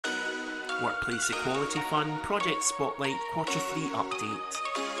Workplace Equality Fund Project Spotlight Quarter 3 Update.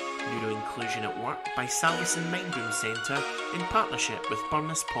 Neuroinclusion at Work by Salvesen Mindroom Centre in partnership with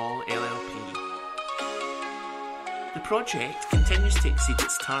Burness Paull LLP. The project continues to exceed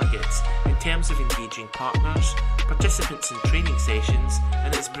its targets in terms of engaging partners, participants in training sessions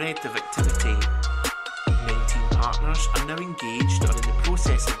and its breadth of activity. 19 partners are now engaged or in the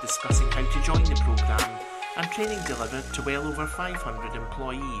process of discussing how to join the programme, and training delivered to well over 500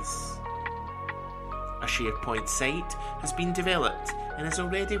 employees. A SharePoint site has been developed and is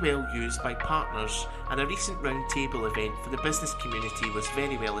already well used by partners, and a recent roundtable event for the business community was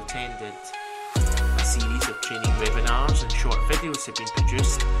very well attended. A series of training webinars and short videos have been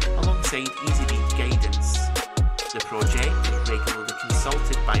produced alongside easy read guidance. The project is regularly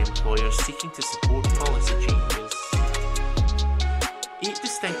consulted by employers seeking to support policy changes. 8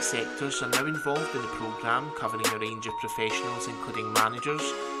 distinct sectors are now involved in the programme, covering a range of professionals including managers,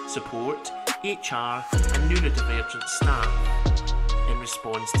 support, HR and neurodivergent staff. In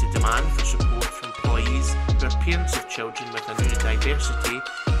response to demand for support from employees who are parents of children with a neurodiversity,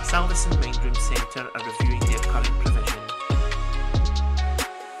 Salvesen Mindroom Centre are reviewing their current provision.